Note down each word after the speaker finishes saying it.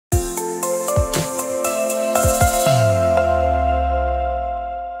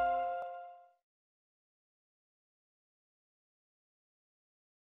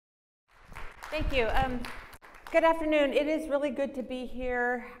Thank you. Good afternoon. It is really good to be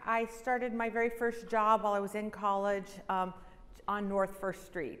here. I started my very first job while I was in college on North First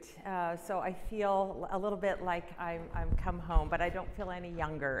Street. So I feel a little bit like I'm come home, but I don't feel any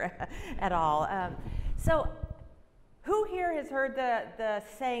younger at all. So who here has heard the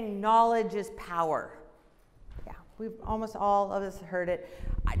saying, knowledge is power? Yeah, we've almost all of us heard it.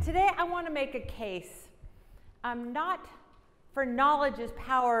 Today I want to make a case, not for knowledge is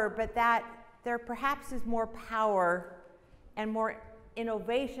power, but that there perhaps is more power and more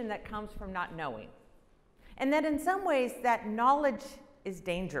innovation that comes from not knowing. And that in some ways that knowledge is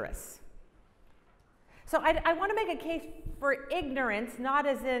dangerous. So I want to make a case for ignorance, not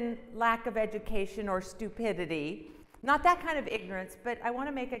as in lack of education or stupidity, not that kind of ignorance, but I want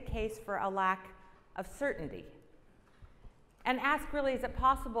to make a case for a lack of certainty. And ask really, is it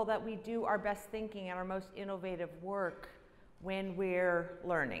possible that we do our best thinking and our most innovative work when we're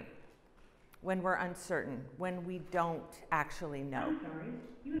learning? When we're uncertain, when we don't actually know. I'm sorry,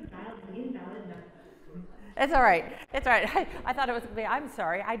 you have dialed an invalid number. It's all right. It's all right. I thought it was going to be, I'm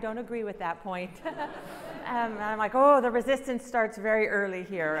sorry, I don't agree with that point. I'm like, oh, the resistance starts very early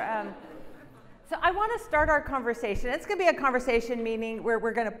here. So I want to start our conversation. It's going to be a conversation, meaning where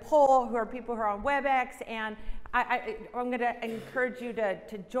we're going to poll who are people who are on WebEx, and I'm going to encourage you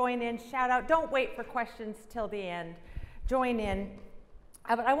to join in, shout out. Don't wait for questions till the end. Join in.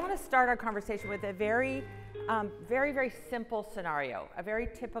 But I want to start our conversation with a very, very simple scenario, a very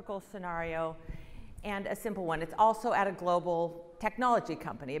typical scenario, and a simple one. It's also at a global technology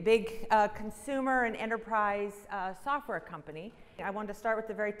company, a big consumer and enterprise software company. I want to start with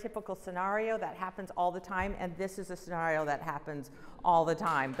a very typical scenario that happens all the time, and this is a scenario that happens all the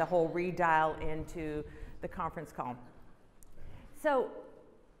time, the whole redial into the conference call. So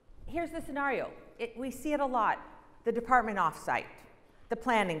here's the scenario. We see it a lot, the department offsite. The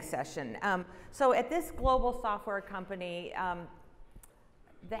planning session. So at this global software company,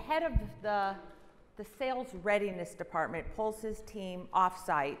 the head of the sales readiness department pulls his team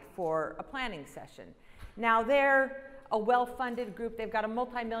offsite for a planning session. Now they're a well-funded group. They've got a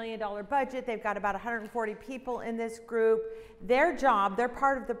multi-million-dollar budget. They've got about 140 people in this group. Their job, they're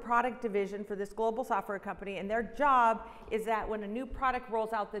part of the product division for this global software company, and their job is that when a new product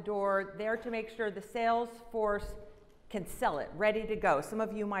rolls out the door, they're to make sure the sales force can sell it, ready to go. Some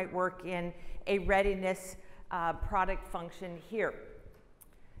of you might work in a readiness product function here.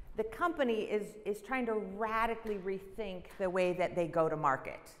 The company is trying to radically rethink the way that they go to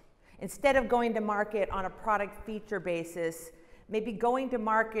market. Instead of going to market on a product feature basis, maybe going to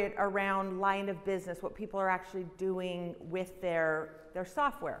market around line of business, what people are actually doing with their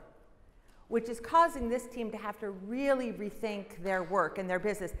software, which is causing this team to have to really rethink their work and their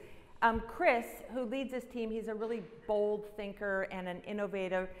business. Chris, who leads this team, he's a really bold thinker and an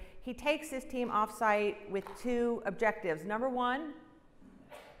innovator. He takes his team offsite with two objectives. Number one,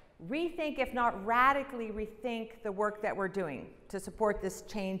 rethink, if not radically rethink, the work that we're doing to support this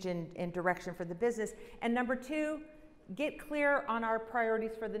change in direction for the business. And number two, get clear on our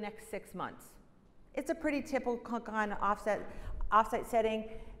priorities for the next 6 months. It's a pretty typical kind of offsite setting.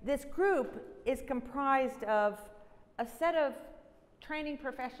 This group is comprised of a set of training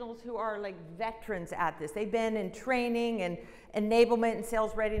professionals who are like veterans at this. They've been in training and enablement and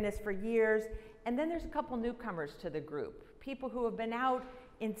sales readiness for years. And then there's a couple newcomers to the group, people who have been out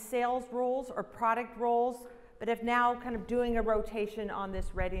in sales roles or product roles, but have now kind of doing a rotation on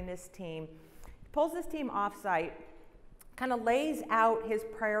this readiness team. He pulls this team offsite, kind of lays out his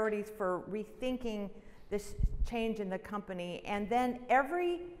priorities for rethinking this change in the company, and then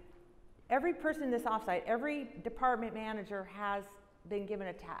every person in this offsite, every department manager has been given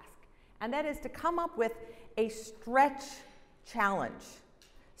a task, and that is to come up with a stretch challenge,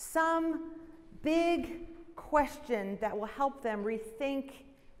 some big question that will help them rethink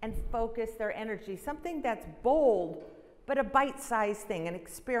and focus their energy, something that's bold, but a bite-sized thing, an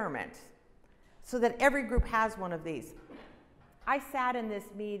experiment, so that every group has one of these. I sat in this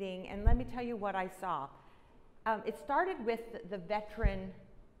meeting, and let me tell you what I saw. It started with the veteran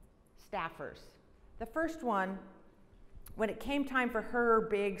staffers. The first one, when it came time for her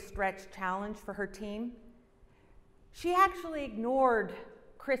big stretch challenge for her team, she actually ignored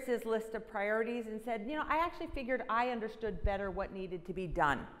Chris's list of priorities and said, you know, I actually figured I understood better what needed to be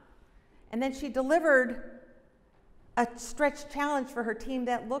done. And then she delivered a stretch challenge for her team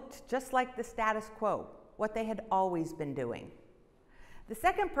that looked just like the status quo, what they had always been doing. The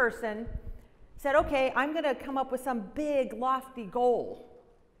second person said, okay, I'm going to come up with some big, lofty goal.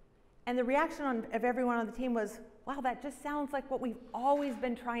 And the reaction of everyone on the team was, wow, that just sounds like what we've always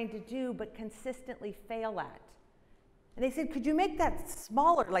been trying to do but consistently fail at. And they said, could you make that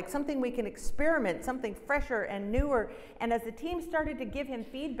smaller, like something we can experiment, something fresher and newer? And as the team started to give him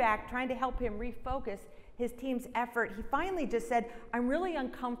feedback, trying to help him refocus his team's effort, he finally just said, I'm really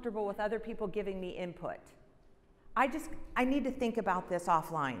uncomfortable with other people giving me input. I need to think about this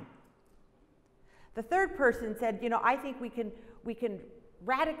offline. The third person said, you know, I think we can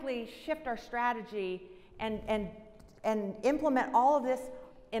radically shift our strategy and implement all of this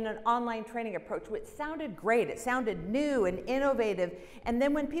in an online training approach, which sounded great. It sounded new and innovative. And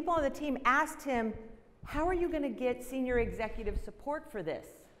then when people on the team asked him, how are you going to get senior executive support for this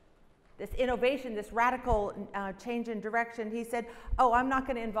innovation, this radical change in direction, he said, oh, I'm not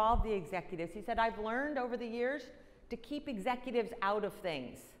going to involve the executives. He said, I've learned over the years to keep executives out of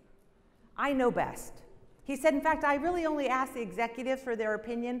things. I know best. He said, in fact, I really only ask the executives for their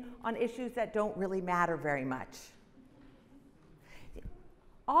opinion on issues that don't really matter very much.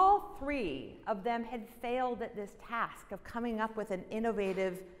 All three of them had failed at this task of coming up with an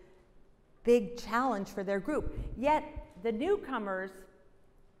innovative, big challenge for their group. Yet the newcomers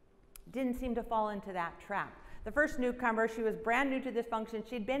didn't seem to fall into that trap. The first newcomer, she was brand new to this function.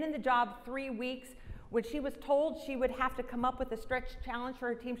 She'd been in the job 3 weeks. When she was told she would have to come up with a stretch challenge for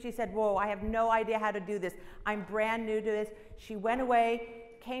her team, she said, whoa, I have no idea how to do this. I'm brand new to this. She went away,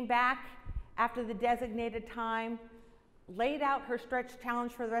 came back after the designated time, laid out her stretch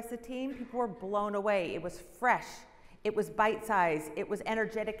challenge for the rest of the team. People were blown away. It was fresh. It was bite-sized. It was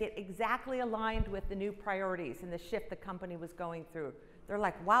energetic. It exactly aligned with the new priorities and the shift the company was going through. They're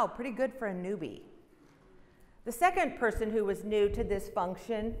like, wow, pretty good for a newbie. The second person who was new to this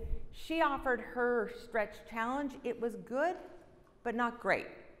function, she offered her stretch challenge. It was good, but not great.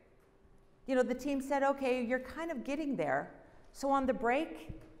 You know, the team said, okay, you're kind of getting there. So on the break,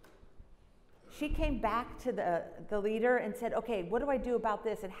 she came back to the leader and said, okay, what do I do about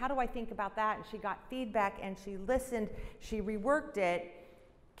this? And how do I think about that? And she got feedback and she listened, she reworked it,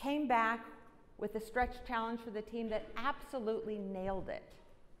 came back with a stretch challenge for the team that absolutely nailed it.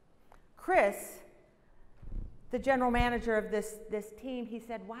 Chris, the general manager of this team, he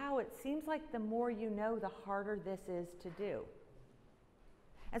said, wow, it seems like the more you know, the harder this is to do.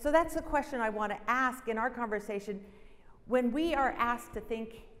 And so that's the question I want to ask in our conversation. When we are asked to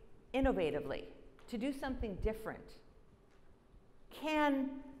think innovatively, to do something different, can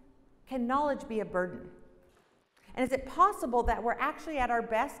knowledge be a burden? And is it possible that we're actually at our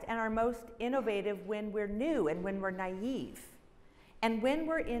best and our most innovative when we're new and when we're naive and when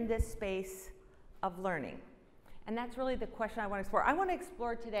we're in this space of learning? And that's really the question I want to explore. I want to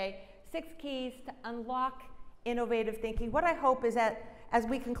explore today 6 keys to unlock innovative thinking. What I hope is that as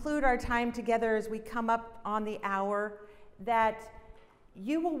we conclude our time together, as we come up on the hour, that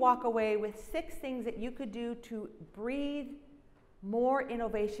you will walk away with 6 things that you could do to breathe more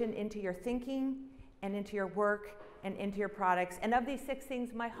innovation into your thinking and into your work and into your products. And of these 6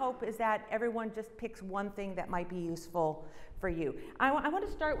 things, my hope is that everyone just picks one thing that might be useful for you. I want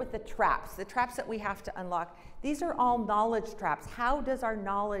to start with the traps that we have to unlock. These are all knowledge traps. How does our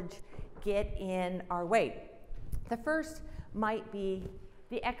knowledge get in our way? The first might be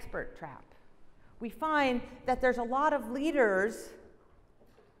the expert trap. We find that there's a lot of leaders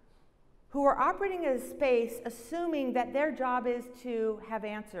who are operating in a space assuming that their job is to have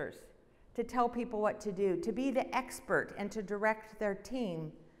answers, to tell people what to do, to be the expert and to direct their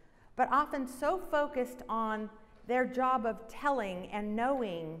team, but often so focused on their job of telling and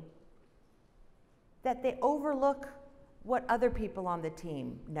knowing that they overlook what other people on the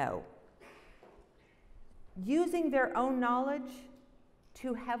team know. Using their own knowledge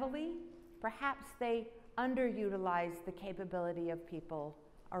too heavily, perhaps they underutilize the capability of people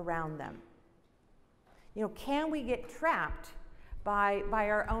around them. You know, can we get trapped by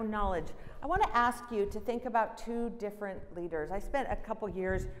our own knowledge? I want to ask you to think about 2 different leaders. I spent a couple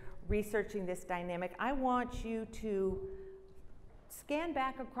years researching this dynamic. I want you to scan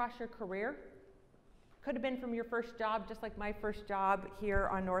back across your career. Could have been from your first job, just like my first job here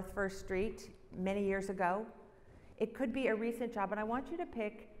on North First Street many years ago. It could be a recent job, and I want you to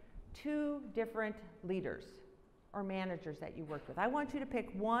pick 2 different leaders or managers that you worked with. I want you to pick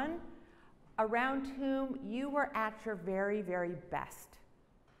one around whom you were at your very, very best.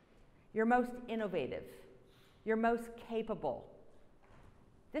 Your most innovative, your most capable.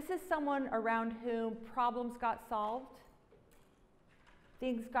 This is someone around whom problems got solved,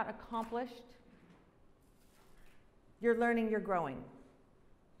 things got accomplished. You're learning, you're growing.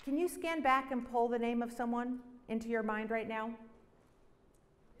 Can you scan back and pull the name of someone into your mind right now?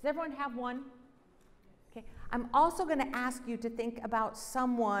 Does everyone have one? Okay. I'm also going to ask you to think about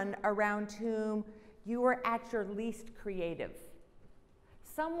someone around whom you were at your least creative.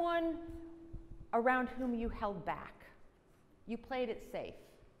 Someone around whom you held back. You played it safe.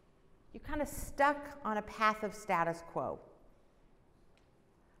 You kind of stuck on a path of status quo.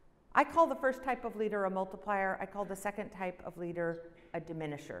 I call the first type of leader a multiplier. I call the second type of leader a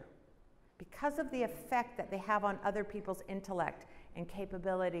diminisher, because of the effect that they have on other people's intellect and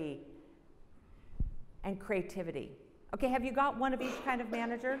capability and creativity. Okay, have you got one of each kind of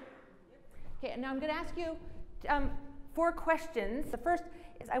manager? Okay, now I'm going to ask you 4 questions. The first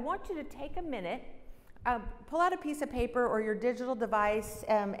is I want you to take a minute, pull out a piece of paper or your digital device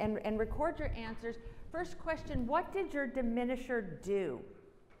and record your answers. First question, what did your diminisher do?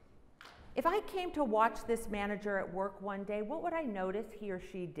 If I came to watch this manager at work one day, what would I notice he or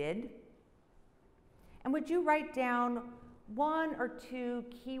she did? And would you write down 1 or 2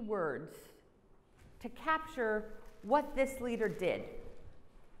 keywords to capture what this leader did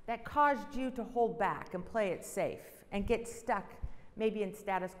that caused you to hold back and play it safe and get stuck maybe in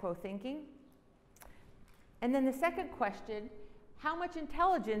status quo thinking? And then the second question, how much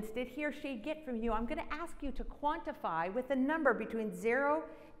intelligence did he or she get from you? I'm going to ask you to quantify with a number between 0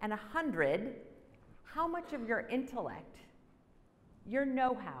 and 100, how much of your intellect, your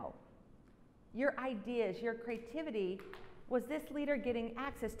know-how, your ideas, your creativity was this leader getting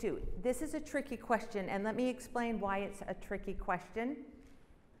access to? This is a tricky question, and let me explain why it's a tricky question.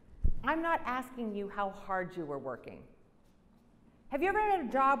 I'm not asking you how hard you were working. Have you ever had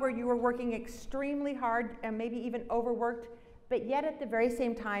a job where you were working extremely hard and maybe even overworked, but yet at the very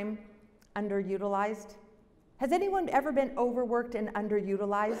same time underutilized? Has anyone ever been overworked and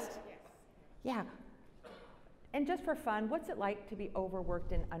underutilized? Yes. Yeah. And just for fun, what's it like to be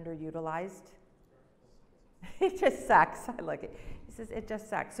overworked and underutilized? It just sucks. I like it. He says it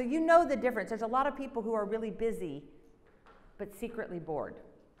just sucks. So you know the difference. There's a lot of people who are really busy but secretly bored.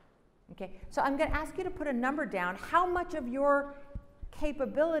 Okay, so I'm going to ask you to put a number down. How much of your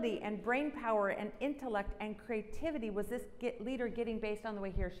capability and brain power and intellect and creativity was this leader getting based on the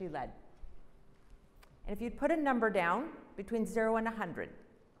way he or she led? And if you'd put a number down between 0 and 100,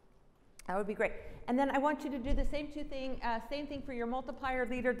 that would be great. And then I want you to do the same thing for your multiplier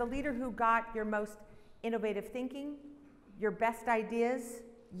leader, the leader who got your most innovative thinking, your best ideas,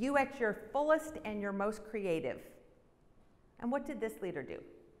 you at your fullest and your most creative. And what did this leader do?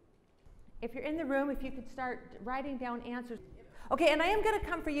 If you're in the room, if you could start writing down answers. Okay, and I am going to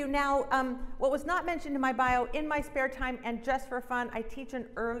come for you now. What was not mentioned in my bio, in my spare time and just for fun, I teach an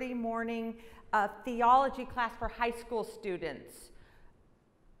early morning theology class for high school students.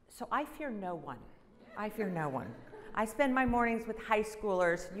 So I fear no one. I fear no one. I spend my mornings with high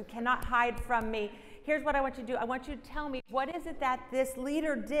schoolers. You cannot hide from me. Here's what I want you to do. I want you to tell me, what is it that this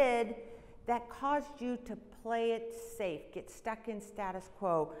leader did that caused you to play it safe, get stuck in status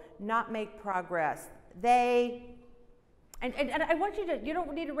quo, not make progress? And I want you to, you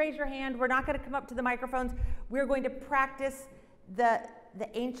don't need to raise your hand. We're not going to come up to the microphones. We're going to practice the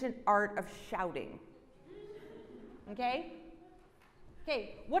ancient art of shouting. Okay?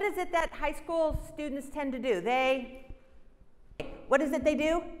 Okay, what is it that high school students tend to do? What is it they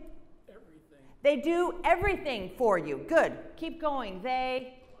do? Everything. They do everything for you. Good. Keep going.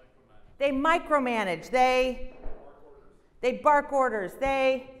 They micromanage. They bark orders.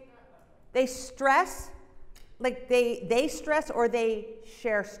 They stress. Like they stress or they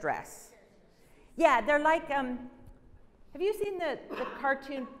share stress. Yeah, they're like, have you seen the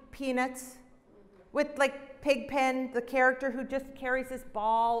cartoon Peanuts? With like Pigpen, the character who just carries this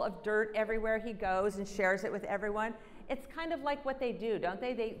ball of dirt everywhere he goes and shares it with everyone. It's kind of like what they do, don't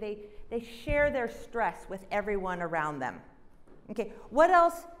they? They share their stress with everyone around them. Okay, what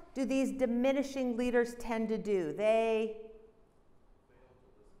else do these diminishing leaders tend to do? They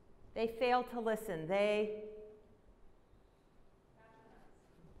fail to listen. They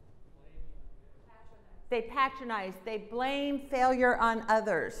patronize. They blame failure on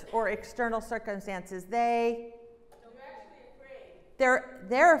others or external circumstances. They're actually afraid.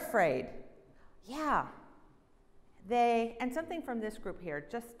 They're afraid. Yeah. And something from this group here,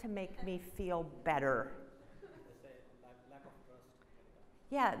 just to make me feel better. Lack of trust.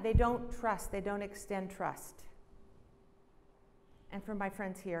 Yeah, they don't trust. They don't extend trust. And for my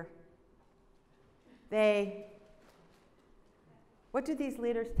friends here, what do these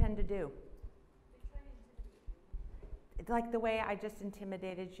leaders tend to do? Like the way I just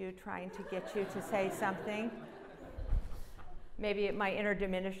intimidated you, trying to get you to say something. Maybe my inner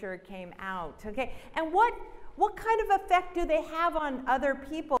diminisher came out. Okay, and what kind of effect do they have on other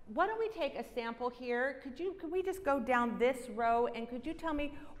people? Why don't we take a sample here? Could we just go down this row, and could you tell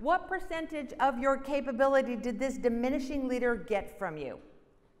me what percentage of your capability did this diminishing leader get from you,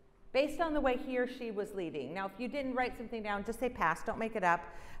 based on the way he or she was leading? Now, if you didn't write something down, just say pass. Don't make it up.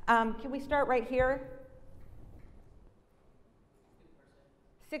 Can we start right here?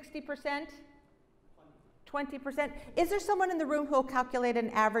 60%? 20%? Is there someone in the room who will calculate an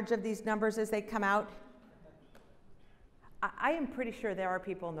average of these numbers as they come out? I am pretty sure there are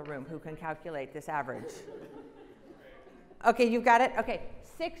people in the room who can calculate this average. Okay, you've got it? Okay,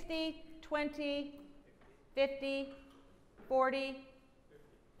 60, 20, 50, 40,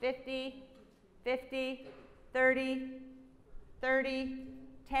 50, 50, 30, 30,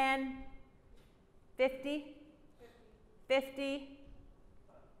 10, 50, 50,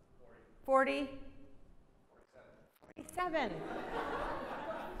 40, 47.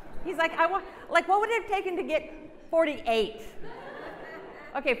 He's like, what would it have taken to get 48?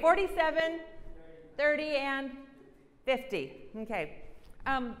 Okay, 47, 30, and 50. Okay.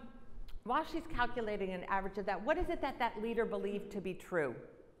 While she's calculating an average of that, what is it that that leader believed to be true?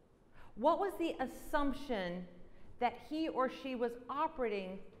 What was the assumption that he or she was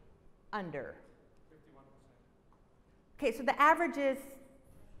operating under? 51%. Okay, so the average is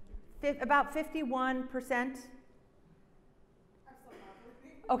about 51%.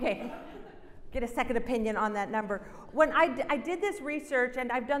 Okay, get a second opinion on that number. When I did this research,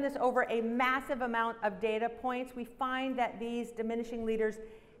 and I've done this over a massive amount of data points, we find that these diminishing leaders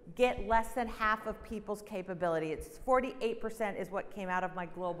get less than half of people's capability. It's 48% is what came out of my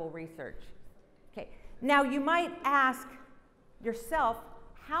global research. Okay, now you might ask yourself,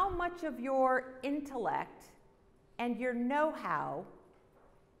 how much of your intellect and your know-how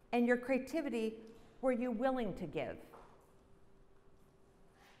and your creativity were you willing to give?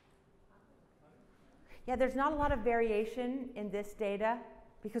 Yeah, there's not a lot of variation in this data,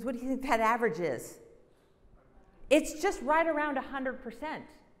 because what do you think that average is? It's just right around 100%.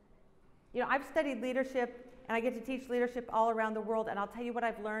 You know, I've studied leadership, and I get to teach leadership all around the world, and I'll tell you what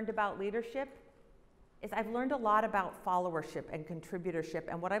I've learned about leadership is I've learned a lot about followership and contributorship,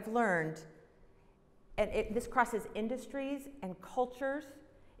 and what I've learned, and this crosses industries and cultures,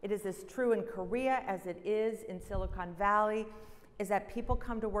 it is as true in Korea as it is in Silicon Valley, is that people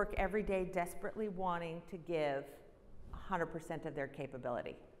come to work every day desperately wanting to give 100% of their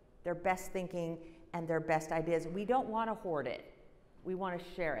capability, their best thinking and their best ideas. We don't want to hoard it. We want to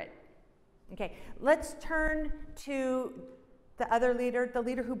share it. Okay, let's turn to the other leader, the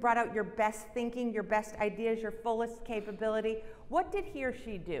leader who brought out your best thinking, your best ideas, your fullest capability. What did he or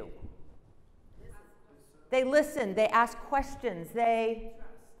she do? They listen, they ask questions, they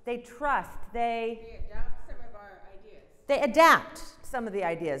trust, they adopt some of our ideas. They adapt some of the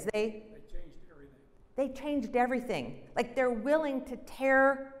ideas. They changed everything. They changed everything. Like, they're willing to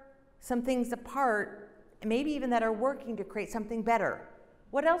tear some things apart, maybe even that are working to create something better.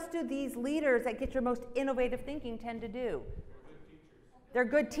 What else do these leaders that get your most innovative thinking tend to do? They're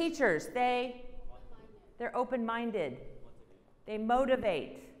good teachers. They're open-minded. They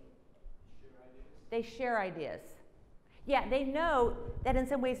motivate. They share ideas. Yeah, they know that in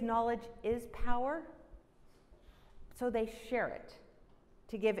some ways knowledge is power, so they share it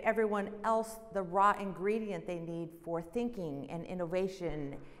to give everyone else the raw ingredient they need for thinking and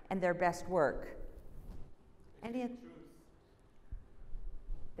innovation and their best work.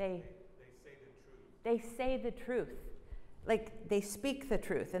 They say the truth. Like, they speak the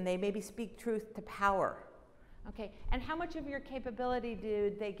truth, and they maybe speak truth to power. Okay, and how much of your capability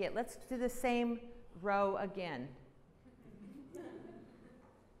do they get? Let's do the same row again.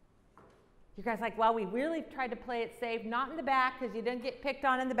 You guys are like, well, we really tried to play it safe, not in the back, because you didn't get picked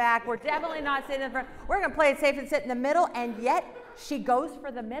on in the back. We're definitely not sitting in the front. We're going to play it safe and sit in the middle, and yet she goes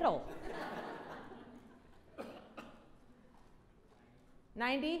for the middle.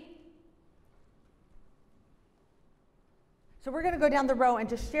 90? So we're going to go down the row and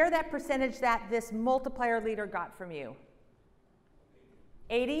just share that percentage that this multiplier leader got from you.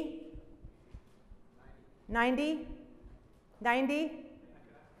 80? 90? 90?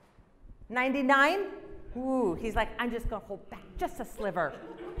 99? Ooh, he's like, I'm just going to hold back just a sliver.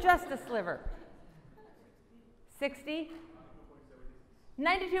 Just a sliver. 60?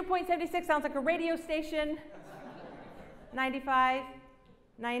 92.76 sounds like a radio station. 95?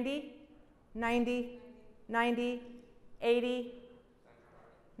 90? 90? 90? 80?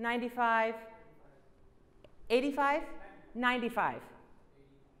 95? 85? 95?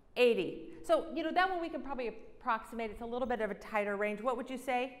 80. So, you know, that one we can probably approximate. It's a little bit of a tighter range. What would you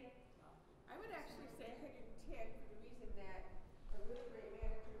say? I would actually say 110 for the reason that a really great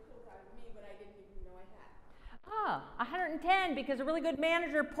manager pulls out of me what I didn't even know I had. 110, because a really good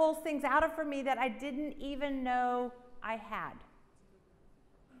manager pulls things out of me that I didn't even know I had.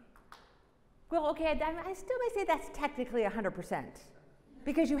 Well, okay, I still may say that's technically 100%,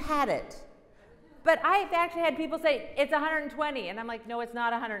 because you had it. But I've actually had people say, it's 120. And I'm like, no, it's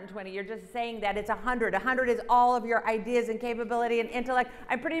not 120. You're just saying that it's 100. 100 is all of your ideas and capability and intellect.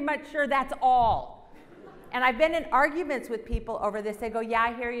 I'm pretty much sure that's all. And I've been in arguments with people over this. They go, yeah,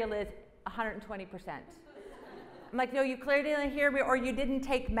 I hear you, Liz, 120%. I'm like, no, you clearly didn't hear me, or you didn't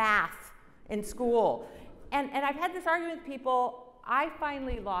take math in school. And I've had this argument with people. I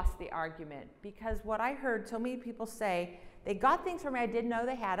finally lost the argument because what I heard so many people say, they got things from me I didn't know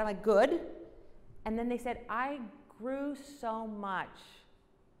they had. I'm like, good. And then they said, I grew so much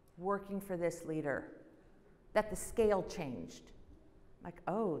working for this leader that the scale changed. I'm like,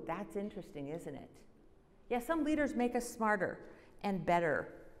 oh, that's interesting, isn't it? Yeah, some leaders make us smarter and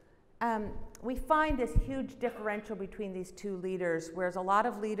better. We find this huge differential between these two leaders, whereas a lot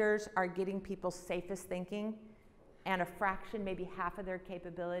of leaders are getting people's safest thinking and a fraction, maybe half of their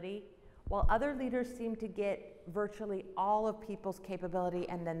capability, while other leaders seem to get virtually all of people's capability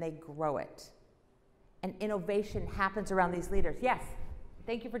and then they grow it. And innovation happens around these leaders. Yes,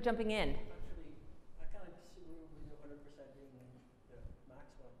 thank you for jumping in. Actually, I kind of disagree with you 100% being the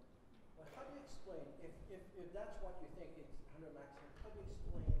maximum. But how do you explain, if that's what you think is 100 maximum, how do you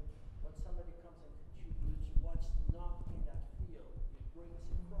explain when somebody comes and contributes what's not in that field? It brings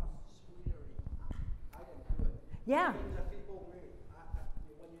across the screenery. I didn't do it. Yeah. Things that people really,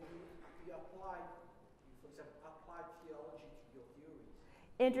 when you apply, for example, applied theology to your theories.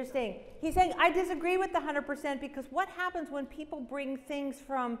 Interesting. He's saying, I disagree with the 100% because what happens when people bring things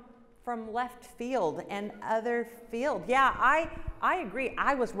from left field and other field? Yeah, I agree.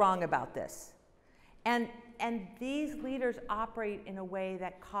 I was wrong about this. And these leaders operate in a way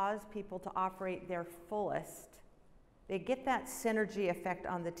that cause people to operate their fullest. They get that synergy effect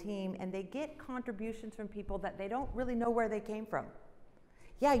on the team, and they get contributions from people that they don't really know where they came from.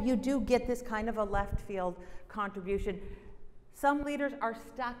 Yeah, you do get this kind of a left field contribution. Some leaders are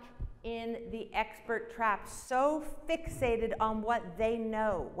stuck in the expert trap, so fixated on what they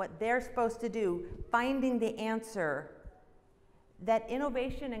know, what they're supposed to do, finding the answer, that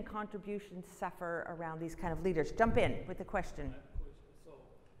innovation and contribution suffer around these kind of leaders. Jump in with the question. So,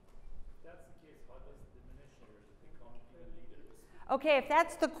 if that's the case, how does diminishers become leaders? Okay, if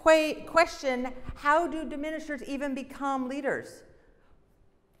that's the question, how do diminishers even become leaders?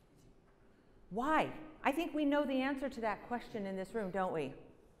 Why? I think we know the answer to that question in this room, don't we? Yeah,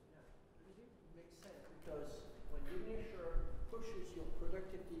 it makes sense because when diminisher pushes your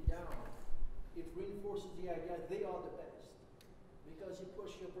productivity down, it reinforces the idea they are the best. Because you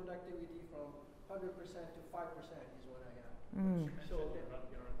push your productivity from 100% to 5% is what I have. So you're not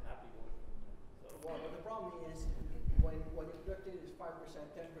happy with them. well, but the problem is when your productivity is 5%,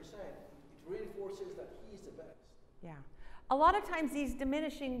 10%, it reinforces that he's the best. Yeah. A lot of times these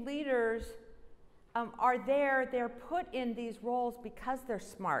diminishing leaders they're put in these roles because they're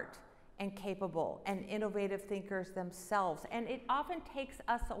smart and capable and innovative thinkers themselves. And it often takes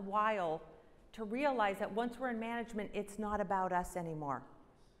us a while to realize that once we're in management, it's not about us anymore.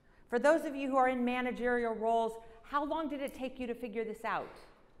 For those of you who are in managerial roles, how long did it take you to figure this out?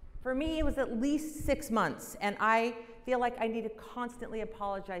 For me, it was at least 6 months, and I feel like I need to constantly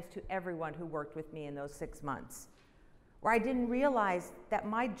apologize to everyone who worked with me in those 6 months, where I didn't realize that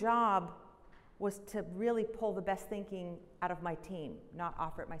my job was to really pull the best thinking out of my team, not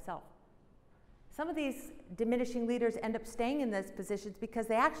offer it myself. Some of these diminishing leaders end up staying in those positions because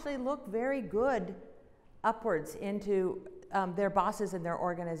they actually look very good upwards into their bosses and their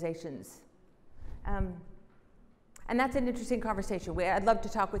organizations. And that's an interesting conversation. I'd love to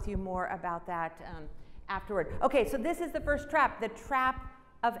talk with you more about that afterward. Okay, so this is the first trap, the trap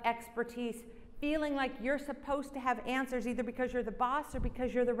of expertise. Feeling like you're supposed to have answers either because you're the boss or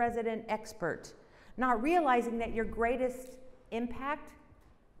because you're the resident expert. Not realizing that your greatest impact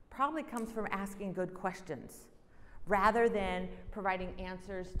probably comes from asking good questions rather than providing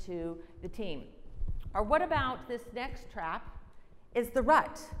answers to the team. Or what about this next trap is the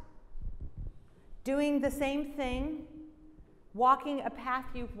rut. Doing the same thing, walking a path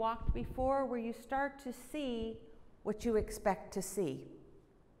you've walked before where you start to see what you expect to see.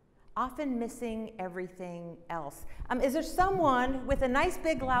 Often missing everything else. Is there someone with a nice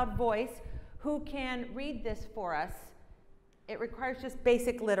big loud voice who can read this for us? It requires just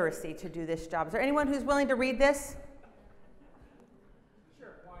basic literacy to do this job. Is there anyone who's willing to read this? Sure,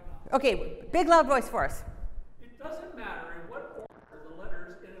 why not? Okay, big loud voice for us. It doesn't matter in what order the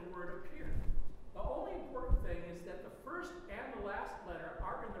letters in a word appear. The only important thing is that the first and the last letter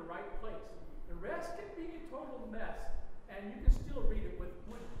are in the right place. The rest can be a total mess, and you can still read it with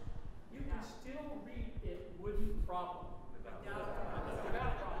wouldn't problem.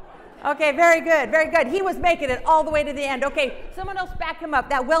 Okay, very good, very good. He was making it all the way to the end. Okay, someone else back him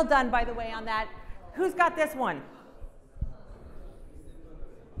up. That well done, by the way, on that. Who's got this one?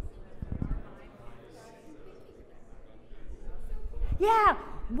 Yeah,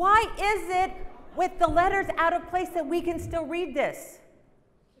 why is it with the letters out of place that we can still read this?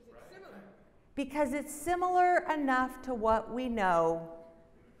 Because it's similar enough to what we know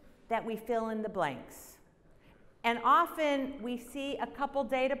that we fill in the blanks. And often we see a couple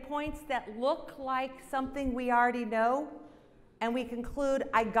data points that look like something we already know, and we conclude,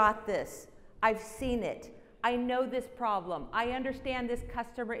 I got this, I've seen it, I know this problem, I understand this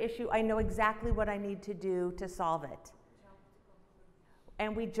customer issue, I know exactly what I need to do to solve it.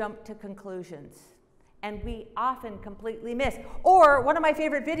 And we jump to conclusions. And we often completely miss. Or one of my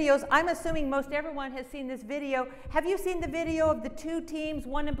favorite videos, I'm assuming most everyone has seen this video. Have you seen the video of the two teams,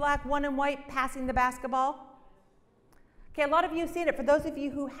 one in black, one in white, passing the basketball? Okay, a lot of you have seen it. For those of you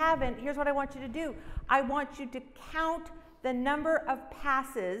who haven't, here's what I want you to do. I want you to count the number of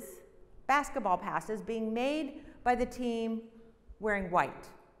passes, basketball passes, being made by the team wearing white.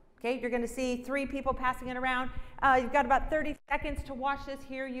 Okay, you're going to see 3 people passing it around. You've got about 30 seconds to watch this.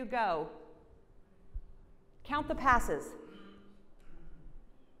 Here you go. Count the passes.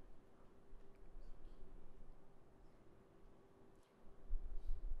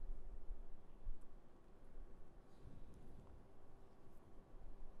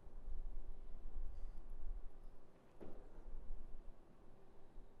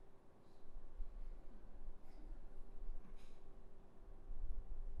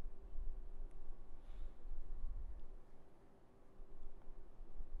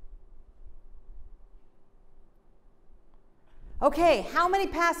 Okay, how many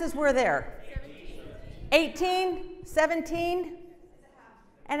passes were there? 18, 17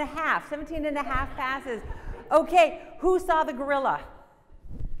 and a half, 17 and a half passes. Okay, who saw the gorilla?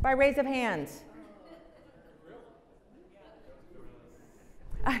 By raise of hands.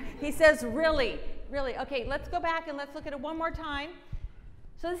 He says, really, really. Okay, let's go back and let's look at it one more time.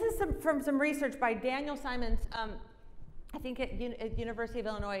 So this is from some research by Daniel Simons, I think at University of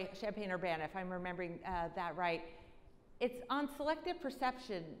Illinois, Champaign-Urbana, if I'm remembering that right. It's on selective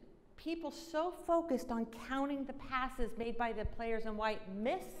perception. People so focused on counting the passes made by the players in white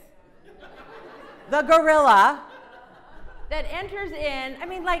miss the gorilla that enters in, I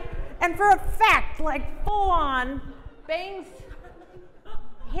mean, like, and for a fact, like full on bangs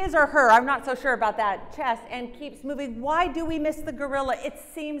his or her, I'm not so sure about that, chest and keeps moving. Why do we miss the gorilla? It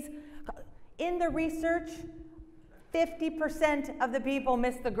seems, in the research, 50% of the people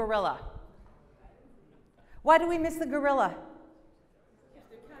miss the gorilla. Why do we miss the gorilla?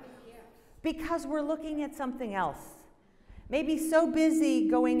 Because we're looking at something else. Maybe so busy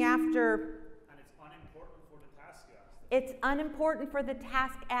going after. And it's unimportant for the task at hand. It's unimportant for the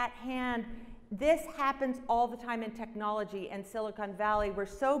task at hand. This happens all the time in technology and Silicon Valley. We're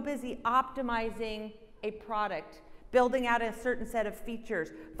so busy optimizing a product, building out a certain set of features,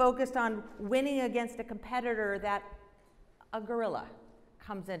 focused on winning against a competitor that a gorilla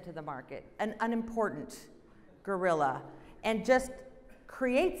comes into the market, an unimportant gorilla, and just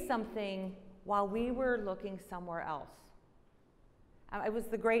create something while we were looking somewhere else. It was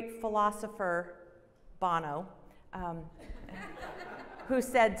the great philosopher Bono who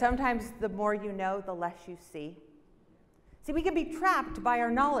said, sometimes the more you know, the less you see. See, we can be trapped by our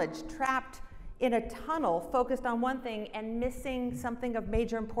knowledge, trapped in a tunnel focused on one thing and missing something of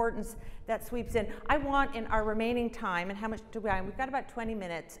major importance that sweeps in. I want, in our remaining time, and how much do we have? We've got about 20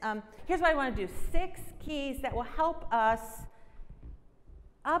 minutes. Here's what I want to do. 6 keys that will help us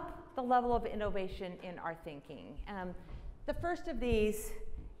up the level of innovation in our thinking. The first of these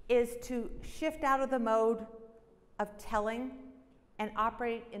is to shift out of the mode of telling and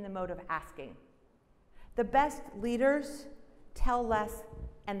operate in the mode of asking. The best leaders tell less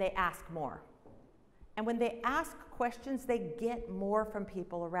and they ask more. And when they ask questions, they get more from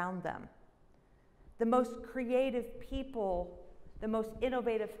people around them. The most creative people, the most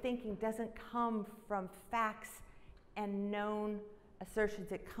innovative thinking doesn't come from facts and known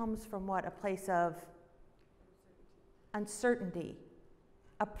assertions. It comes from what? A place of uncertainty,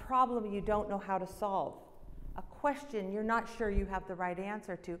 a problem you don't know how to solve, a question you're not sure you have the right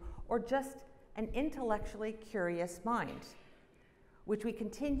answer to, or just an intellectually curious mind, which we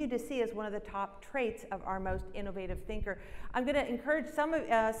continue to see as one of the top traits of our most innovative thinker. I'm going to encourage some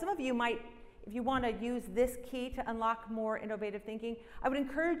of you might, if you want to use this key to unlock more innovative thinking, I would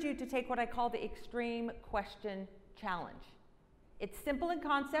encourage you to take what I call the extreme question challenge. It's simple in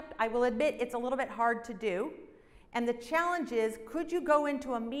concept. I will admit it's a little bit hard to do. And the challenge is, could you go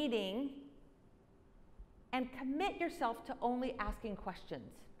into a meeting and commit yourself to only asking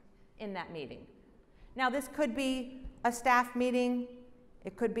questions in that meeting? Now, this could be a staff meeting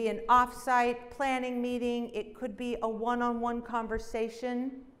It could be an off-site planning meeting. It could be a one-on-one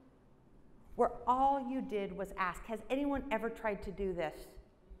conversation where all you did was ask, has anyone ever tried to do this?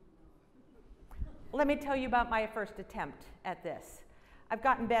 Let me tell you about my first attempt at this. I've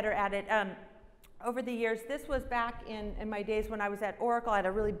gotten better at it over the years. This was back in my days when I was at Oracle. I had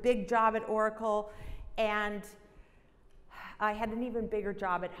a really big job at Oracle, and I had an even bigger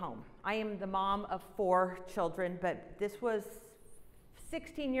job at home. I am the mom of 4 children, but this was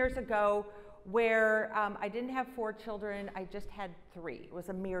 16 years ago where I didn't have 4 children, I just had 3. It was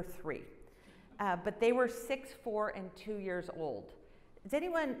a mere 3. But they were 6, 4, and 2 years old. Is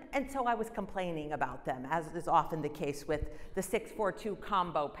anyone, and so I was complaining about them, as is often the case with the 642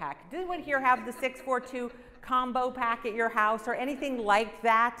 combo pack. Does anyone here have the 642 combo pack at your house or anything like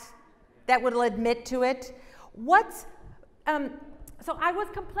that that would admit to it? So I was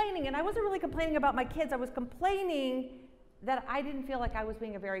complaining, and I wasn't really complaining about my kids. I was complaining that I didn't feel like I was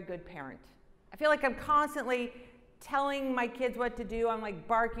being a very good parent. I feel like I'm constantly telling my kids what to do. I'm like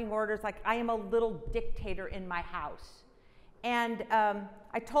barking orders, like I am a little dictator in my house. And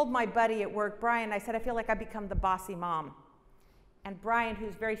I told my buddy at work, Brian, I said, I feel like I've become the bossy mom. And Brian,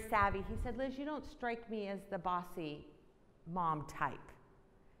 who's very savvy, he said, Liz, you don't strike me as the bossy mom type.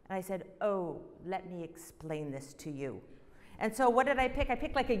 And I said, oh, let me explain this to you. And so what did I pick? I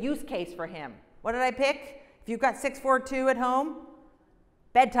picked like a use case for him. What did I pick? If you've got 642 at home,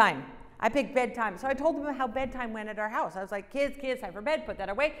 bedtime. I picked bedtime. So I told him how bedtime went at our house. I was like, kids, time for bed, put that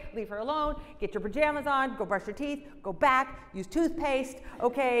away, leave her alone, get your pajamas on, go brush your teeth, go back, use toothpaste.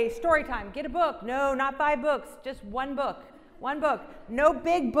 Okay, story time, get a book. No, not 5 books, just 1 book. 1 book. No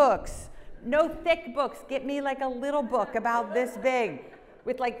big books, no thick books. Get me like a little book about this big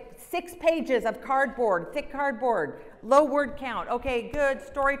with like 6 pages of cardboard, thick cardboard, low word count. Okay, good,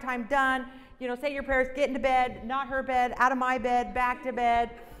 story time done. You know, say your prayers, get into bed, not her bed, out of my bed, back to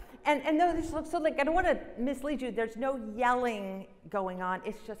bed. And no, so like, I don't want to mislead you. There's no yelling going on.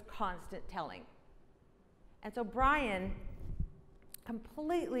 It's just constant telling. And so Brian,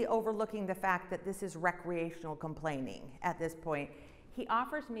 completely overlooking the fact that this is recreational complaining at this point, he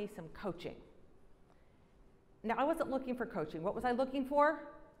offers me some coaching. Now, I wasn't looking for coaching. What was I looking for?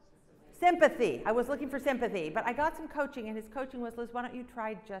 Sympathy. I was looking for sympathy. But I got some coaching, and his coaching was, Liz, why don't you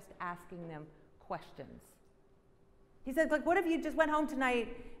try just asking them questions? He said, like, what if you just went home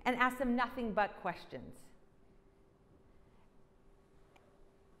tonight and asked them nothing but questions?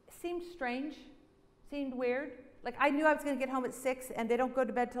 Seemed strange, seemed weird. Like, I knew I was going to get home at 6, and they don't go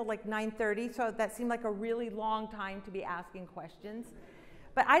to bed till like 9:30, so that seemed like a really long time to be asking questions.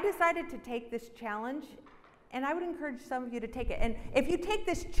 But I decided to take this challenge, and I would encourage some of you to take it. And if you take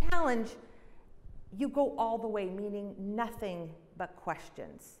this challenge, you go all the way, meaning nothing but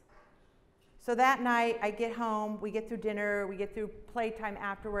questions. So that night, I get home, we get through dinner, we get through playtime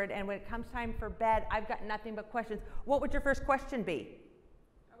afterward, and when it comes time for bed, I've got nothing but questions. What would your first question be?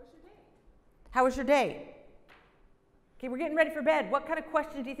 How was your day? How was your day? Okay, we're getting ready for bed. What kind of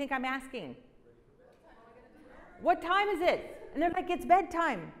questions do you think I'm asking? What time is it? And they're like, it's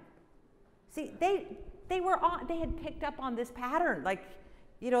bedtime. See, they had picked up on this pattern, like,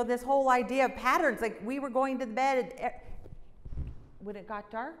 you know, this whole idea of patterns. Like, we were going to bed. When it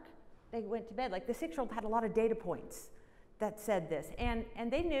got dark, they went to bed. Like, the 6-year-old had a lot of data points that said this. And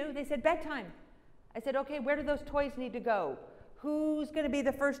they knew. They said, bedtime. I said, okay, where do those toys need to go? Who's going to be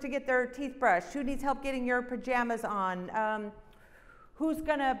the first to get their teeth brushed? Who needs help getting your pajamas on? Who's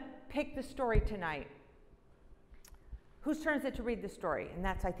going to pick the story tonight? Whose turn is it to read the story? And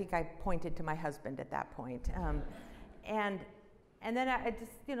that's, I think I pointed to my husband at that point. And then I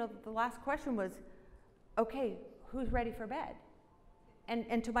just, you know, the last question was, okay, who's ready for bed?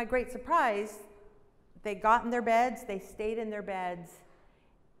 And to my great surprise, they got in their beds, they stayed in their beds,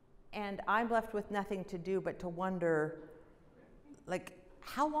 and I'm left with nothing to do but to wonder, like,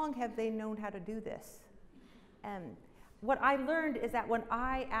 how long have they known how to do this? And what I learned is that when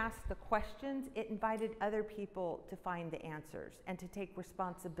I asked the questions, it invited other people to find the answers and to take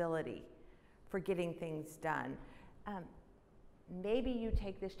responsibility for getting things done. Maybe you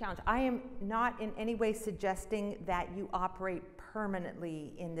take this challenge. I am not in any way suggesting that you operate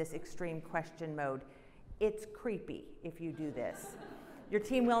permanently in this extreme question mode. It's creepy if you do this. Your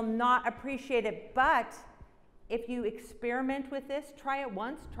team will not appreciate it, but if you experiment with this, try it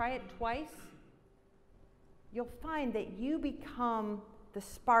once, try it twice, you'll find that you become the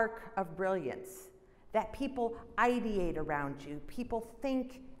spark of brilliance, that people ideate around you, people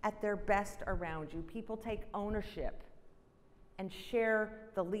think at their best around you, people take ownership and share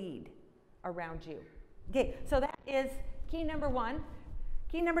the lead around you. Okay, so that is key number 1.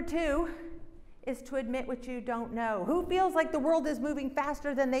 Key number 2 is to admit what you don't know. Who feels like the world is moving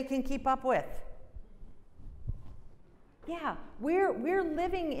faster than they can keep up with? Yeah, we're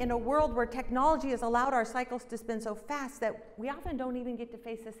living in a world where technology has allowed our cycles to spin so fast that we often don't even get to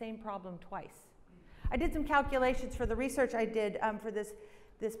face the same problem twice. I did some calculations for the research I did for this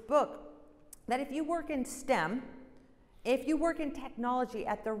book, that if you work in STEM, if you work in technology,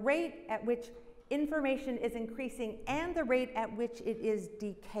 at the rate at which information is increasing and the rate at which it is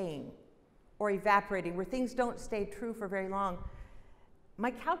decaying or evaporating, where things don't stay true for very long,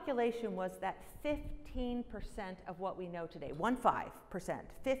 my calculation was that 15% of what we know today,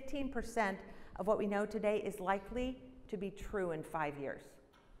 15% of what we know today is likely to be true in 5 years.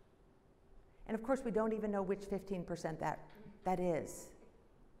 And of course, we don't even know which 15% that is.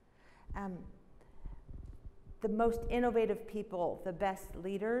 The most innovative people, the best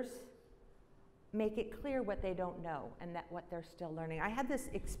leaders, make it clear what they don't know and that what they're still learning. I had this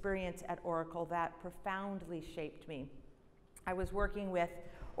experience at Oracle that profoundly shaped me. I was working with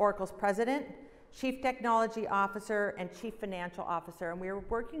Oracle's president, chief technology officer, and chief financial officer, and we were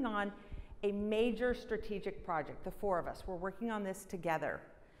working on a major strategic project. The four of us were working on this together.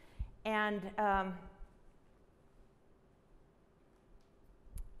 And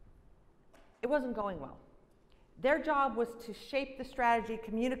it wasn't going well. Their job was to shape the strategy,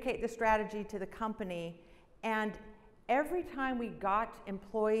 communicate the strategy to the company, and every time we got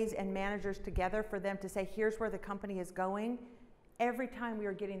employees and managers together for them to say, here's where the company is going, every time we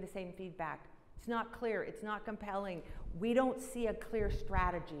were getting the same feedback. It's not clear, it's not compelling. We don't see a clear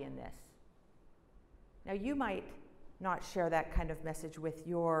strategy in this. Now, you might not share that kind of message with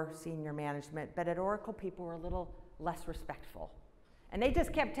your senior management, but at Oracle, people were a little less respectful. And they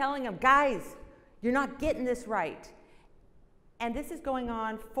just kept telling them, guys, you're not getting this right. And this is going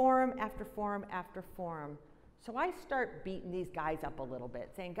on forum after forum after forum. So I start beating these guys up a little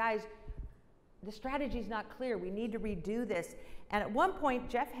bit, saying, guys, the strategy's not clear. We need to redo this. And at one point,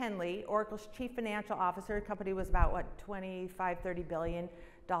 Jeff Henley, Oracle's chief financial officer, the company was about, what, $25–30 billion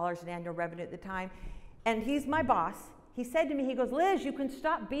in annual revenue at the time. And he's my boss. He said to me, he goes, Liz, you can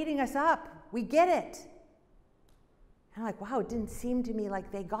stop beating us up. We get it. And I'm like, wow, it didn't seem to me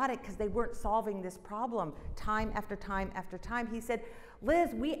like they got it because they weren't solving this problem time after time after time. He said,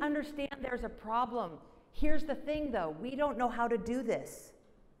 Liz, we understand there's a problem. Here's the thing, though. We don't know how to do this.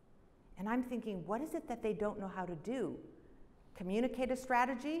 And I'm thinking, what is it that they don't know how to do? Communicate a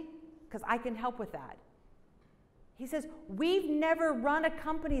strategy? Because I can help with that. He says, we've never run a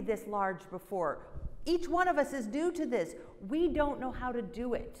company this large before. Each one of us is new to this. We don't know how to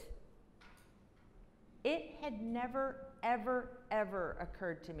do it. It had never, ever, ever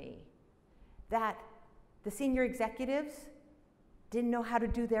occurred to me that the senior executives didn't know how to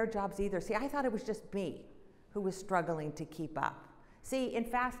do their jobs either. See, I thought it was just me who was struggling to keep up. See, in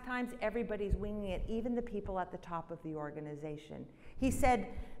fast times, everybody's winging it, even the people at the top of the organization. He said,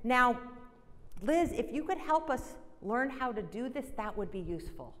 now, Liz, if you could help us learn how to do this, that would be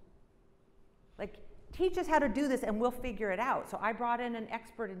useful. Like, teach us how to do this and we'll figure it out. So I brought in an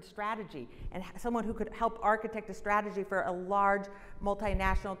expert in strategy and someone who could help architect a strategy for a large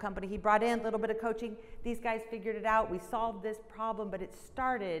multinational company. He brought in a little bit of coaching. These guys figured it out. We solved this problem, but it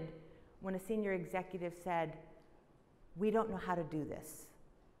started when a senior executive said, we don't know how to do this.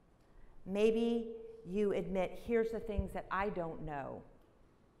 Maybe you admit, here's the things that I don't know,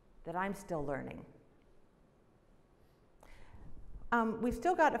 that I'm still learning. We've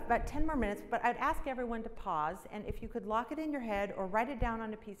still got about 10 more minutes, but I'd ask everyone to pause, and if you could lock it in your head or write it down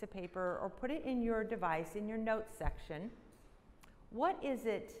on a piece of paper or put it in your device, in your notes section. What is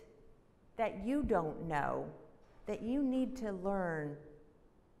it that you don't know that you need to learn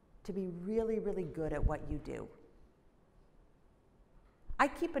to be really, really good at what you do? I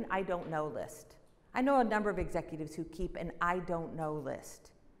keep an I don't know list. I know a number of executives who keep an I don't know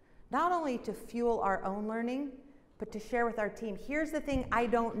list, not only to fuel our own learning, but to share with our team, here's the thing I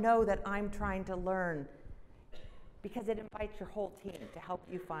don't know that I'm trying to learn, because it invites your whole team to help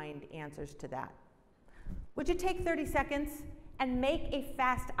you find answers to that. Would you take 30 seconds and make a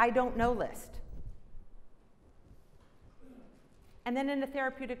fast I don't know list? And then in a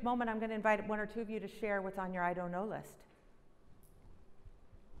therapeutic moment, I'm going to invite one or two of you to share what's on your I don't know list.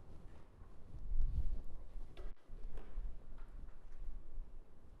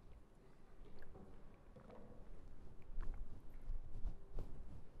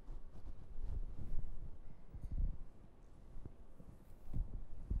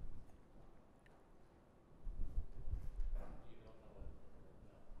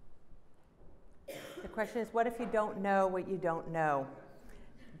 The question is, what if you don't know what you don't know?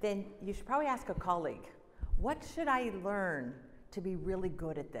 Then you should probably ask a colleague, what should I learn to be really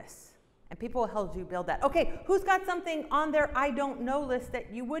good at this? And people will help you build that. Okay, who's got something on their I don't know list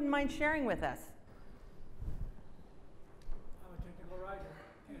that you wouldn't mind sharing with us? I'm a technical writer,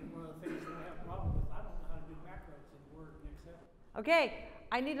 and one of the things that I have a problem with, I don't know how to do macros in Word and Excel. Okay,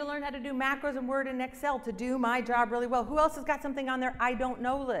 I need to learn how to do macros in Word and Excel to do my job really well. Who else has got something on their I don't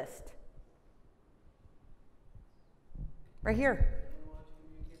know list? Right here.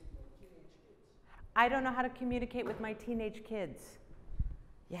 I don't know how to communicate with my teenage kids.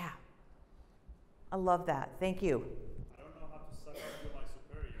 Yeah. I love that. Thank you. I don't know how to suck up to my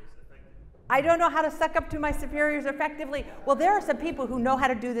superiors effectively. I don't know how to suck up to my superiors effectively. Well, there are some people who know how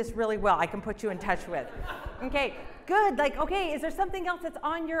to do this really well. I can put you in touch with. Okay, good. Like, okay, is there something else that's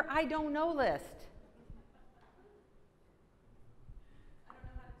on your I don't know list?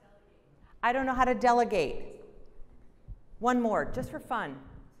 I don't know how to delegate. One more, just for fun.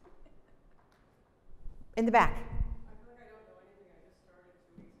 In the back. I feel like I don't know anything. I just started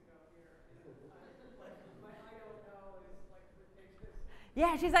 2 weeks ago here. My I don't know is like ridiculous.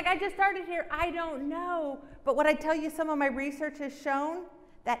 Yeah, she's like, I just started here. I don't know. But what I tell you, some of my research has shown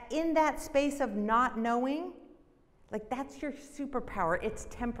that in that space of not knowing, like that's your superpower. It's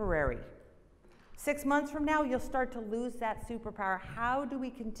temporary. 6 months from now, you'll start to lose that superpower. How do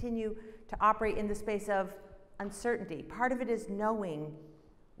we continue to operate in the space of uncertainty? Part of it is knowing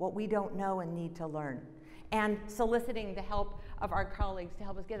what we don't know and need to learn, and soliciting the help of our colleagues to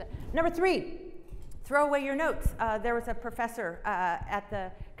help us get that. Number 3, throw away your notes. There was a professor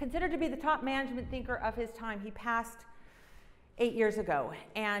considered to be the top management thinker of his time. He passed 8 years ago,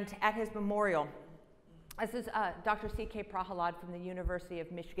 and at his memorial, this is Dr. C.K. Prahalad from the University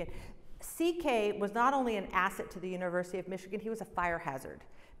of Michigan. C.K. was not only an asset to the University of Michigan, he was a fire hazard,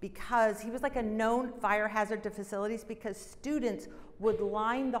 because he was like a known fire hazard to facilities, because students would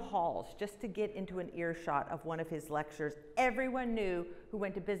line the halls just to get into an earshot of one of his lectures. Everyone knew who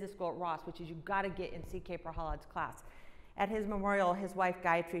went to business school at Ross, which is you've got to get in C.K. Prahalad's class. At his memorial, his wife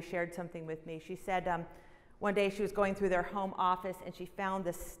Gayatri shared something with me. She said one day she was going through their home office and she found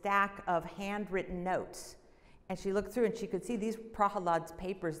this stack of handwritten notes. And she looked through and she could see these Prahalad's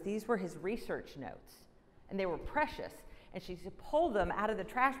papers. These were his research notes, and they were precious. And she pulled them out of the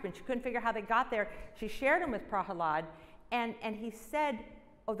trash bin. She couldn't figure out how they got there. She shared them with Prahalad, and he said,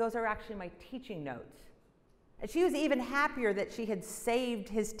 oh, those are actually my teaching notes. And she was even happier that she had saved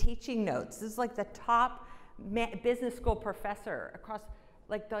his teaching notes. This is like the top business school professor across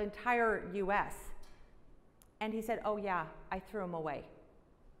like the entire US. And he said, oh yeah, I threw them away.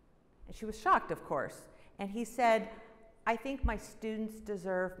 And she was shocked, of course. And he said, I think my students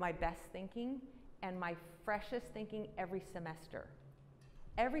deserve my best thinking and my freshest thinking every semester.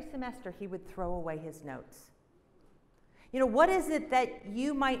 Every semester he would throw away his notes. You know, what is it that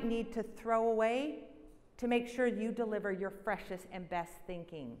you might need to throw away to make sure you deliver your freshest and best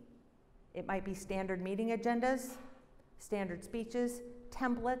thinking? It might be standard meeting agendas, standard speeches,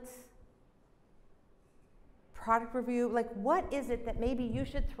 templates, product review. Like, what is it that maybe you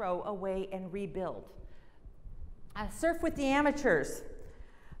should throw away and rebuild? Surf with the amateurs.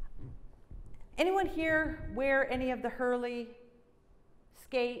 Anyone here wear any of the Hurley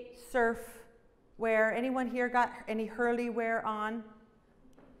skate, surf wear? Anyone here got any Hurley wear on?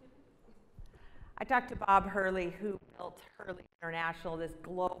 I talked to Bob Hurley, who built Hurley International, this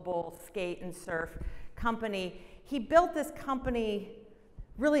global skate and surf company. He built this company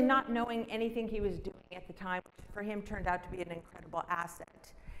really not knowing anything he was doing at the time, which for him turned out to be an incredible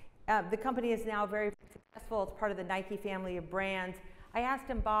asset. The company is now very successful. It's part of the Nike family of brands. I asked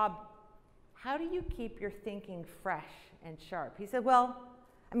him, Bob, how do you keep your thinking fresh and sharp? He said, well,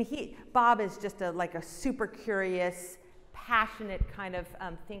 I mean, Bob is just like a super curious, passionate kind of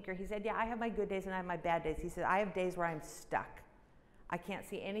thinker. He said, yeah, I have my good days and I have my bad days. He said, I have days where I'm stuck. I can't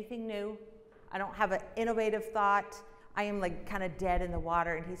see anything new. I don't have an innovative thought. I am like kind of dead in the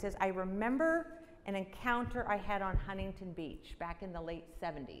water. And he says, I remember an encounter I had on Huntington Beach back in the late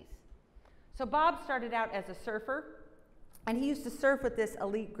 70s. So Bob started out as a surfer, and he used to surf with this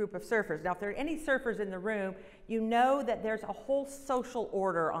elite group of surfers. Now, if there are any surfers in the room, you know that there's a whole social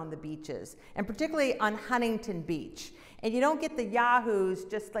order on the beaches, and particularly on Huntington Beach. And you don't get the yahoos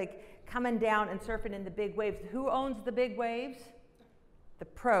just like coming down and surfing in the big waves. Who owns the big waves? The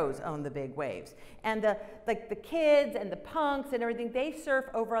pros own the big waves. And the kids and the punks and everything, they surf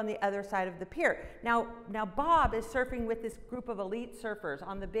over on the other side of the pier. Now Bob is surfing with this group of elite surfers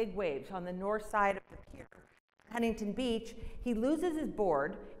on the big waves on the north side of the pier. Huntington Beach, he loses his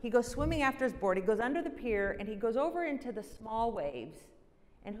board, he goes swimming after his board, he goes under the pier, and he goes over into the small waves.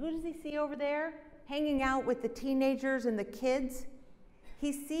 And who does he see over there? Hanging out with the teenagers and the kids?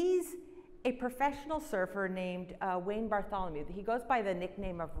 He sees a professional surfer named Wayne Bartholomew. He goes by the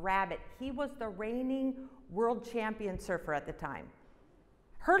nickname of Rabbit. He was the reigning world champion surfer at the time.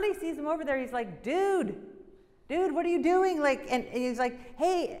 Hurley sees him over there. He's like, dude, what are you doing? Like, and he's like,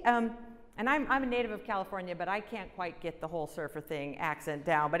 hey, and I'm a native of California, but I can't quite get the whole surfer thing accent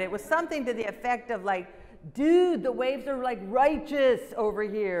down. But it was something to the effect of like, dude, the waves are like righteous over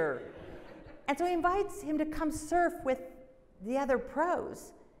here. And so he invites him to come surf with the other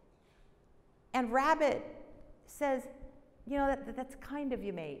pros. And Rabbit says, you know, that's kind of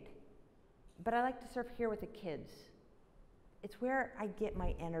you, mate, but I like to surf here with the kids. It's where I get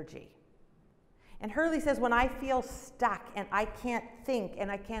my energy. And Hurley says, when I feel stuck and I can't think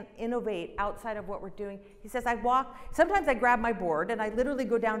and I can't innovate outside of what we're doing, he says, sometimes I grab my board and I literally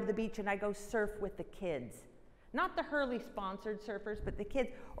go down to the beach and I go surf with the kids. Not the Hurley sponsored surfers, but the kids.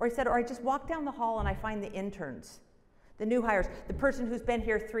 Or he said, or I just walk down the hall and I find the interns, the new hires, the person who's been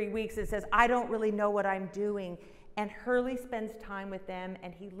here 3 weeks and says, I don't really know what I'm doing. And Hurley spends time with them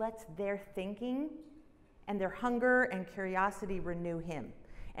and he lets their thinking and their hunger and curiosity renew him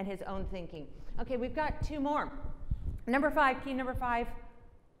and his own thinking. Okay, we've got 2 more. Key number 5,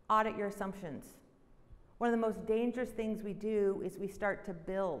 audit your assumptions. One of the most dangerous things we do is we start to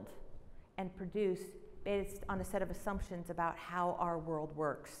build and produce based on a set of assumptions about how our world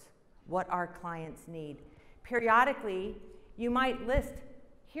works, what our clients need. Periodically, you might list,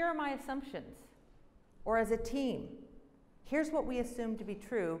 here are my assumptions, or as a team, here's what we assume to be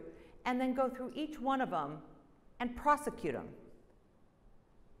true, and then go through each one of them and prosecute them.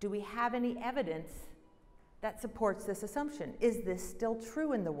 Do we have any evidence that supports this assumption? Is this still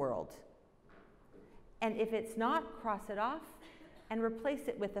true in the world? And if it's not, cross it off and replace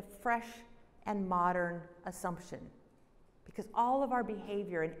it with a fresh and modern assumption. Because all of our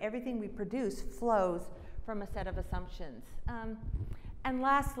behavior and everything we produce flows from a set of assumptions. And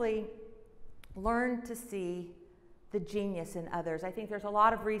lastly, learn to see the genius in others. I think there's a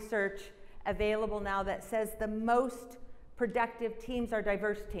lot of research available now that says the most productive teams are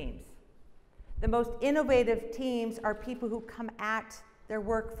diverse teams. The most innovative teams are people who come at their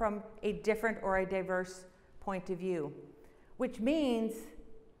work from a different or a diverse point of view, which means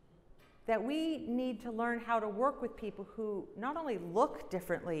that we need to learn how to work with people who not only look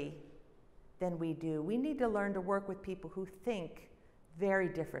differently than we do, we need to learn to work with people who think very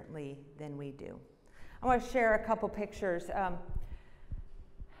differently than we do. I want to share a couple pictures.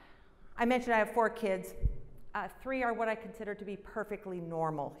 I mentioned I have 4 kids. 3 are what I consider to be perfectly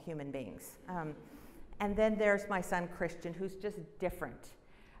normal human beings. And then there's my son Christian, who's just different.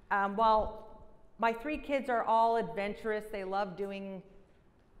 While my 3 kids are all adventurous, they love doing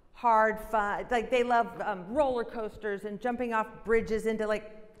hard fun, like they love roller coasters and jumping off bridges into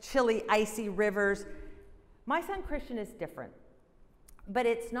like chilly, icy rivers. My son Christian is different, but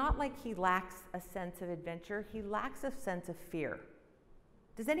it's not like he lacks a sense of adventure. He lacks a sense of fear.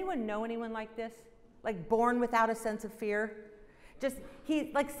 Does anyone know anyone like this? Like born without a sense of fear? Just,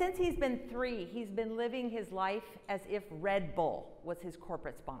 since he's been 3, he's been living his life as if Red Bull was his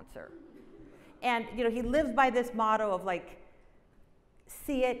corporate sponsor. And, you know, he lives by this motto of like,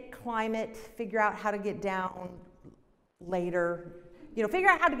 see it, climb it, figure out how to get down later. You know, figure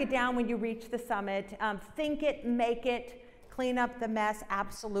out how to get down when you reach the summit. Think it, make it, clean up the mess,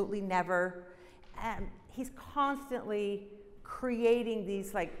 absolutely never. He's constantly creating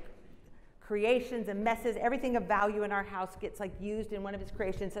these like creations and messes. Everything of value in our house gets like used in one of his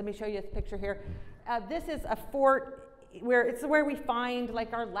creations. Let me show you this picture here. This is a fort where we find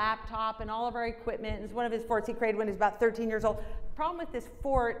like our laptop and all of our equipment. It's one of his forts he created when he was about 13 years old. The problem with this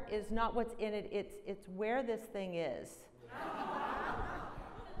fort is not what's in it, it's where this thing is.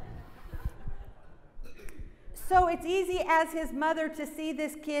 So it's easy as his mother to see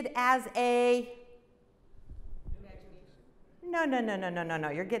this kid as a... No,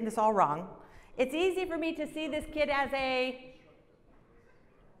 you're getting this all wrong. It's easy for me to see this kid as a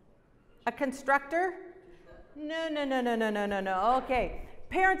constructor? No. Okay.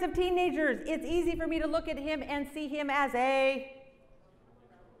 Parents of teenagers, it's easy for me to look at him and see him as a...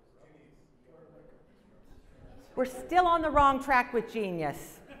 We're still on the wrong track with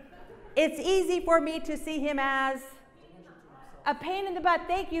genius. It's easy for me to see him as a pain in the butt,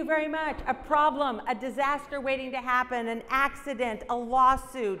 thank you very much, a problem, a disaster waiting to happen, an accident, a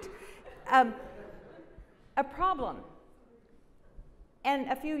lawsuit, a problem. And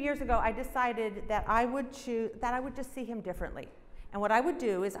a few years ago, I decided that I would just see him differently. And what I would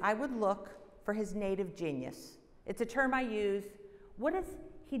do is I would look for his native genius. It's a term I use. What does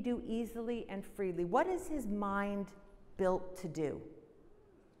he do easily and freely? What is his mind built to do?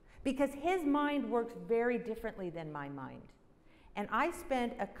 Because his mind works very differently than my mind. And I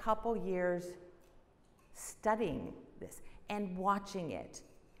spent a couple years studying this and watching it.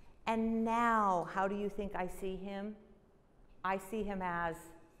 And now, how do you think I see him? I see him as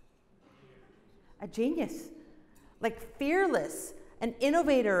a genius, like fearless, an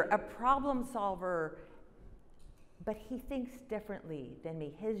innovator, a problem solver. But he thinks differently than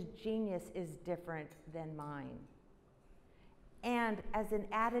me. His genius is different than mine. And as an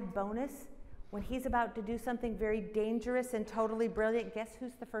added bonus, when he's about to do something very dangerous and totally brilliant, guess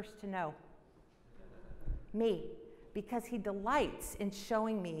who's the first to know? Me, because he delights in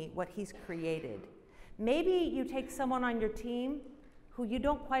showing me what he's created. Maybe you take someone on your team who you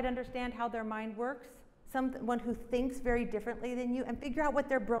don't quite understand how their mind works, someone who thinks very differently than you, and figure out what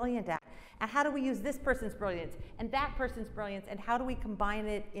they're brilliant at. And how do we use this person's brilliance and that person's brilliance, and how do we combine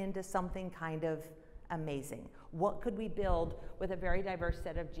it into something kind of amazing? What could we build with a very diverse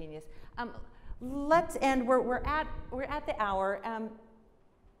set of genius? Let's end. We're at the hour.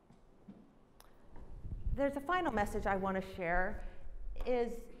 There's a final message I want to share.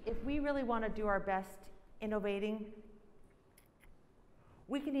 Is if we really want to do our best innovating,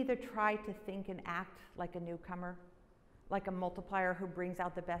 we can either try to think and act like a newcomer, like a multiplier who brings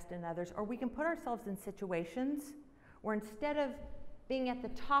out the best in others, or we can put ourselves in situations where instead of being at the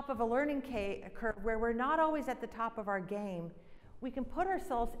top of a learning curve where we're not always at the top of our game, we can put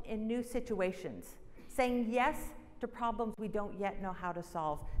ourselves in new situations, saying yes to problems we don't yet know how to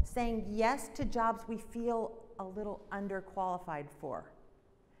solve, saying yes to jobs we feel a little underqualified for,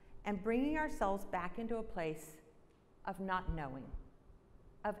 and bringing ourselves back into a place of not knowing,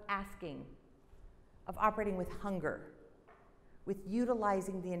 of asking, of operating with hunger, with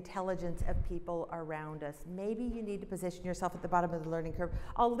utilizing the intelligence of people around us. Maybe you need to position yourself at the bottom of the learning curve.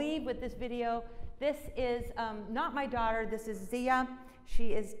 I'll leave with this video. This is not my daughter, this is Zia.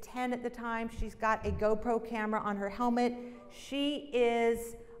 She is 10 at the time. She's got a GoPro camera on her helmet. She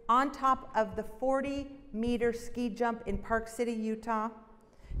is on top of the 40-meter ski jump in Park City, Utah.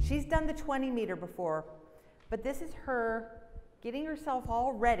 She's done the 20-meter before, but this is her getting herself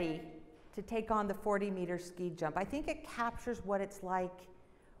all ready to take on the 40-meter ski jump. I think it captures what it's like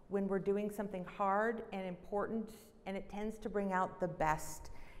when we're doing something hard and important, and it tends to bring out the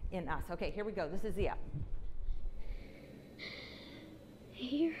best in us. Okay, here we go. This is Zia.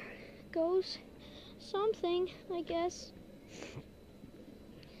 Here goes something, I guess.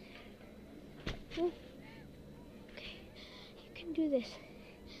 Oh. Okay, you can do this.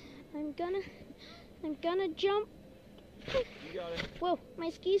 I'm gonna jump. You got it. Whoa,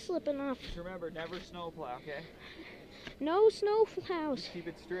 my ski's slipping off. Just remember, never snowplow, okay? No snow plows. Just keep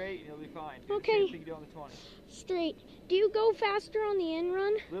it straight and you'll be fine. Do Okay. the same thing you do on the 20. Straight. Do you go faster on the in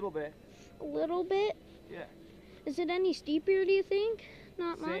run? Little bit. A little bit? Yeah. Is it any steeper, do you think?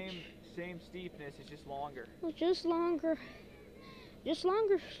 Not much? Same steepness, it's just longer. Well, just longer. Just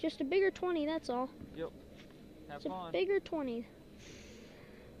longer. Just a bigger 20, that's all. Yep. Have It's fun. a bigger 20.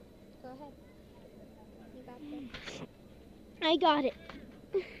 Go ahead. You got this. I got it.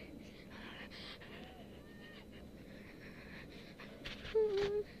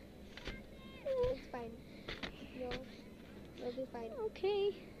 It's fine. You'll be fine.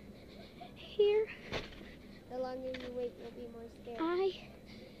 Okay. Here The longer you wait, you'll be more scared. I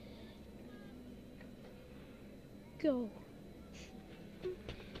go.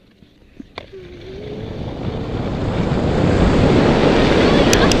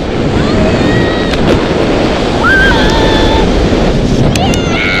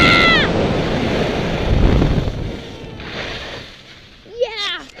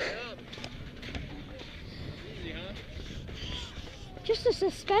 Just the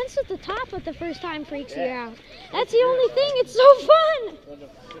suspense at the top at the first time freaks you out. That's the only thing. It's so fun.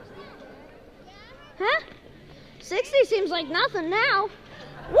 Huh? 60 seems like nothing now.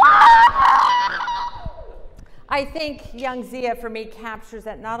 I think young Zia, for me, captures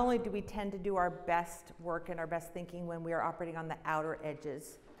that not only do we tend to do our best work and our best thinking when we are operating on the outer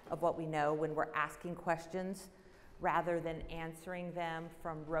edges of what we know, when we're asking questions rather than answering them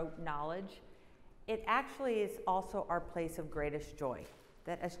from rote knowledge, it actually is also our place of greatest joy.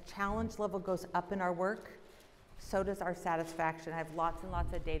 That as challenge level goes up in our work, so does our satisfaction. I have lots and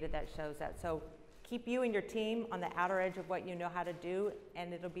lots of data that shows that. So keep you and your team on the outer edge of what you know how to do,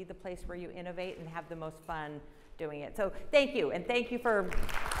 and it'll be the place where you innovate and have the most fun doing it. So thank you, and thank you for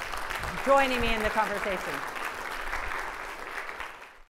joining me in the conversation.